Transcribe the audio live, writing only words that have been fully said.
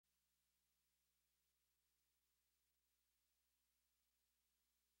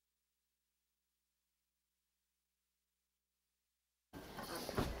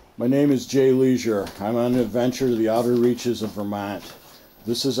My name is Jay Leisure. I'm on an adventure to the outer reaches of Vermont.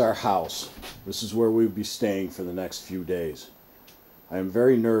 This is our house. This is where we'll be staying for the next few days. I am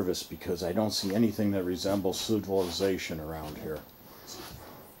very nervous because I don't see anything that resembles civilization around here.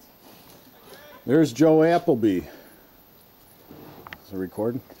 There's Joe Appleby. Is it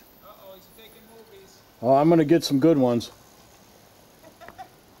recording? Uh-oh, he's taking movies. Oh, I'm going to get some good ones.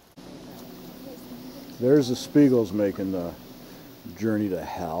 There's the Spiegels making the journey to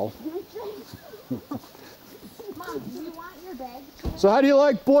hell. Mom, do you want your bag? So how do you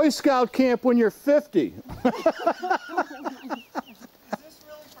like Boy Scout camp when you're 50? Is this really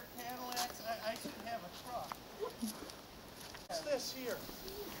for Cadillacs? I should have a truck. What's this here?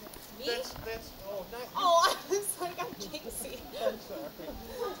 Me? That's, oh, not you. Oh, I was like, I'm Casey. I'm sorry.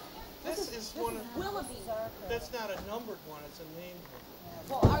 This is one of, Willoughby. that's not a numbered one, it's a named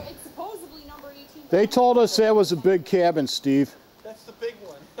one. Well, it's supposedly number 18. They told us that was a big cabin, Steve. That's the big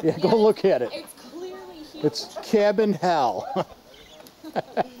one. Yeah, go look at it. It's clearly huge. It's cabin hell.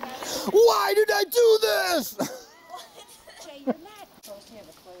 Why did I do this? Jay, you're not supposed to have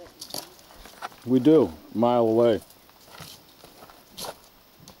a toilet. We do, a mile away.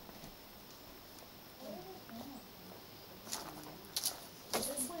 Is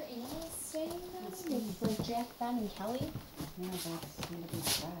this where Anna's staying now? For Jack, Ben, and Kelly? Yeah, that's gonna be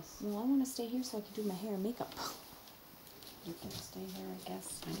stress. No, I want to stay here so I can do my hair and makeup. You can stay here, I guess.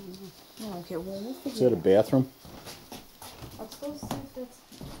 I don't know. No, okay, well, we'll Is figure that a it out. bathroom? Let's go see if that's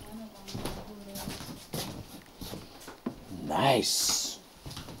one of them. Who it is. Nice.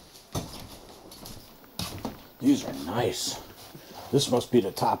 These are nice. This must be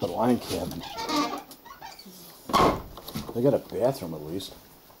the top of the line cabin. They got a bathroom at least.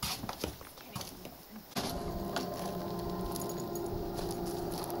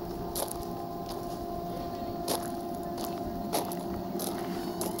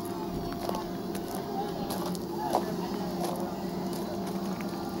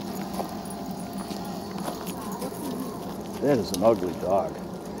 That is an ugly dog.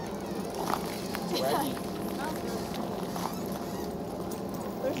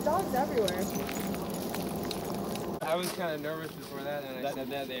 There's dogs everywhere. I was kind of nervous before that, and I said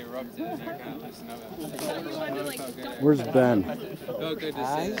that they erupted, and I kind of loosened up. Where's Ben? Felt good to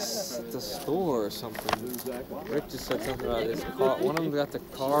I say was that. at the store or something. Rick just said something about his car. One of them's got the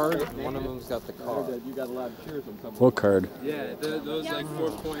card, one of them's got the car. What card? Yeah, those like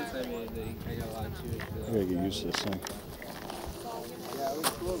 4 points I made, I got a lot of cheers. I gotta get used to this thing.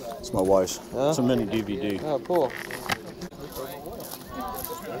 It's my wife's. Huh? It's a mini DVD. Oh, cool.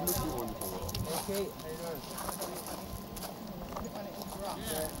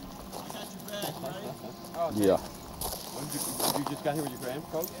 Yeah. You just got here with your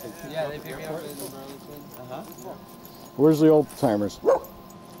grandfolks? Yeah, they picked me up in Burlington. Uh-huh. Where's the old timers?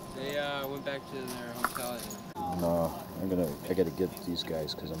 They went back to their hotel. No, I gotta get these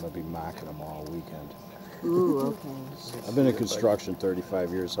guys because I'm gonna be mocking them all weekend. Ooh, okay. I've been in construction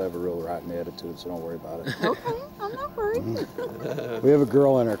 35 years, so I have a real rotten attitude, so don't worry about it. Okay, I'm not worried. We have a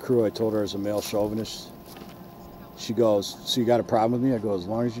girl on our crew. I told her I was a male chauvinist. She goes, so you got a problem with me? I go, as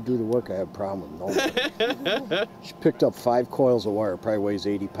long as you do the work, I have a problem with nobody. She picked up 5 coils of wire, probably weighs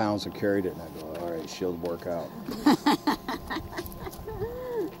 80 pounds, and carried it. And I go, all right, she'll work out.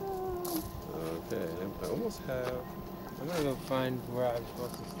 Okay, I almost have. I'm gonna go find where I'm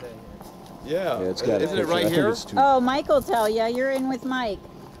supposed to stay. Yeah. Yeah, it's got a Isn't picture. it right I think here? it's too, Oh, Mike will tell you. You're in with Mike.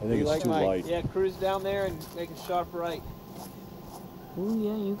 I think it's too light. Yeah, cruise down there and make a sharp right. Ooh,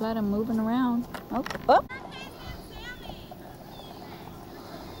 yeah, you got him moving around. Oh, oh.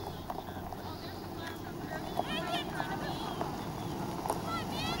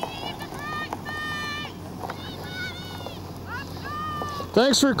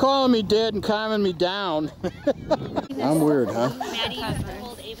 Thanks for calling me Dad and calming me down. I'm weird, huh?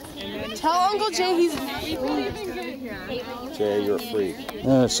 Tell Uncle Jay he's Jay, you're a freak.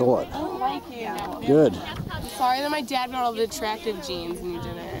 So what? like you. Good. Sorry that my dad got all the attractive genes and you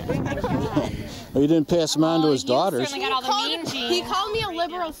didn't. Well, you didn't pass them on to his daughters. Got all the mean genes. He called me a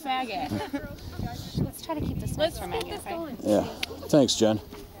liberal faggot. Let's try to keep this nice for Maggie, okay? Yeah. Thanks, Jen.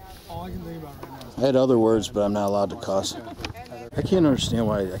 All I can think about right now I had other words, but I'm not allowed to cuss. I can't understand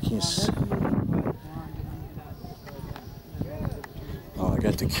why I can't see. Oh, I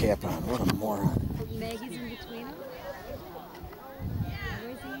got the cap on. What a moron. Maggie's in between them?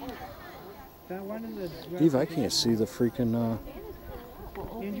 that one in the... Steve, I can't see the freaking,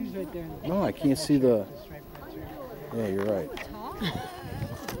 Andrew's right there. No, I can't see the... Yeah, you're right.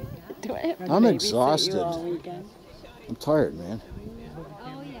 Do I have to I'm babysit exhausted. you all weekend? I'm tired, man.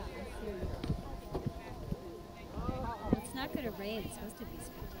 Oh, yeah. It's not going to rain. It's supposed to be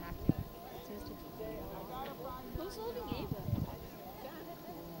spectacular.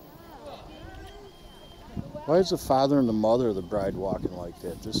 Why is the father and the mother of the bride walking like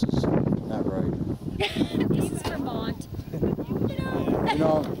that? This is not right. This is Vermont. You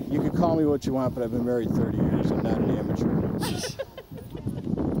know, you can call me what you want, but I've been married 30 years. I'm not an amateur. Look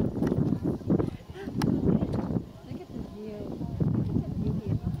at the view.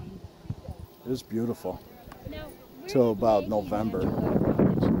 It is beautiful. Till about November.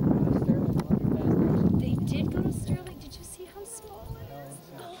 They did go to Sterling. Did you see how small it is?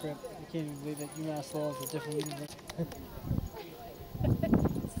 Trip. I can't even believe that UMass Lowell is a different university. Says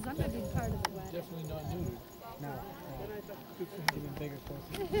I'm gonna be part of the wedding. Definitely not neutered. No. Even bigger close.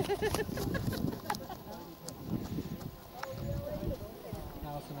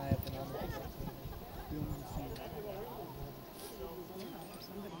 Alice and I have been on this. We don't even see it.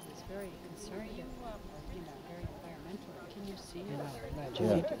 Somebody that's very concerned, you know, very environmental. Can you see it?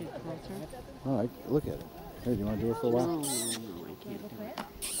 Yeah. Get closer. Oh, look at it. Hey, do you want to do it for a while? No, I can't look at it.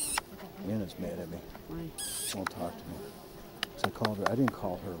 Anna's mad at me. Why? Won't talk to me. So I called her. I didn't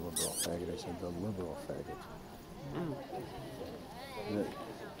call her a liberal faggot. I said the liberal faggot. Oh.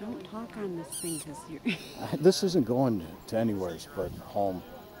 Don't talk on this thing because you're. This isn't going to anywhere but home.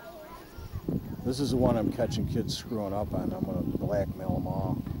 This is the one I'm catching kids screwing up on. I'm going to blackmail them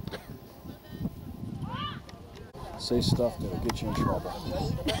all. Say stuff that'll get you in trouble.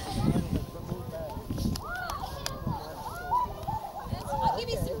 I'll give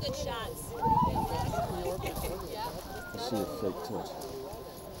you some good shots. Let's see a fake tit.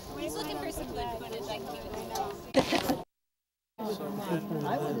 He's looking for some good footage. I can give it to you.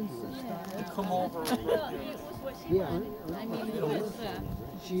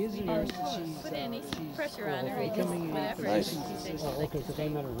 She is a nurse. Put any pressure on her. Just whatever. Nice. Oh, okay, because I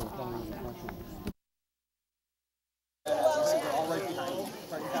met her down in Washington.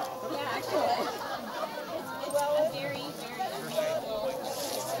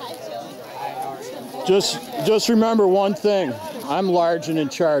 Just remember one thing. I'm large and in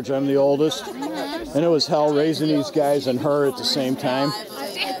charge. I'm the oldest. And it was hell raising these guys and her at the same time.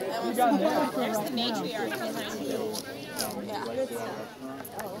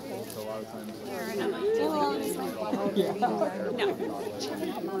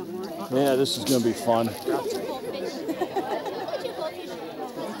 Yeah, this is going to be fun.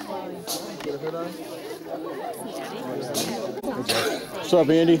 What's up,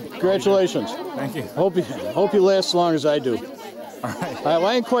 Andy? Congratulations. Thank you. Hope you last as long as I do. All right.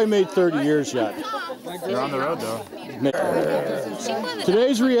 I ain't quite made 30 years yet. You're on the road, though.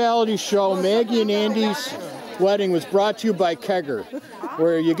 Today's reality show, Maggie and Andy's wedding, was brought to you by Kegger,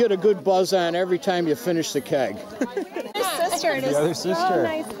 where you get a good buzz on every time you finish the keg. The other sister.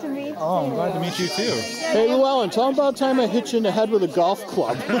 Nice to meet you. Oh, I'm glad to meet you, too. Hey, Llewellyn, tell them about the time I hit you in the head with a golf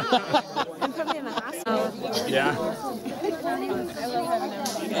club. Yeah.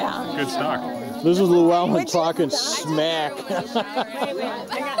 Good stock. This is Llewellyn talking smack. I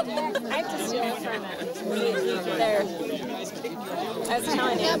have to steal it from it. There. I was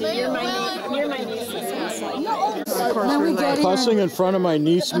telling Andy, you're my niece. Cussing in front of my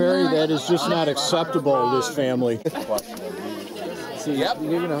niece, Mary, that is just not acceptable in this family. See, yep.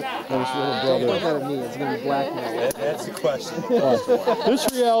 You're gonna. Don't look at me. It's gonna be blackmail. That's the question. This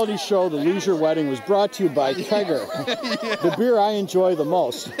reality show, The Leisure Wedding, was brought to you by Kegger, the beer I enjoy the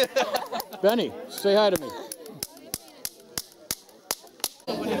most. Benny, say hi to me.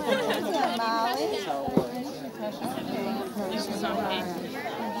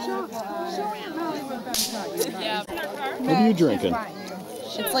 What are you drinking?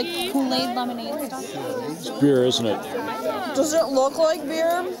 It's like Kool-Aid lemonade stuff. It's beer, isn't it? Does it look like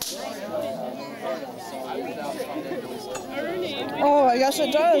beer? Oh, I guess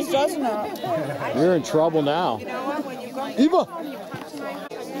it does, doesn't it? You're in trouble now. Eva!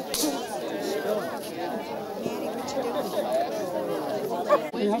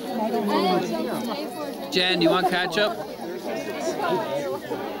 Jen, do you want ketchup?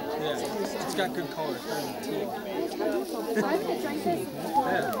 It's got good color.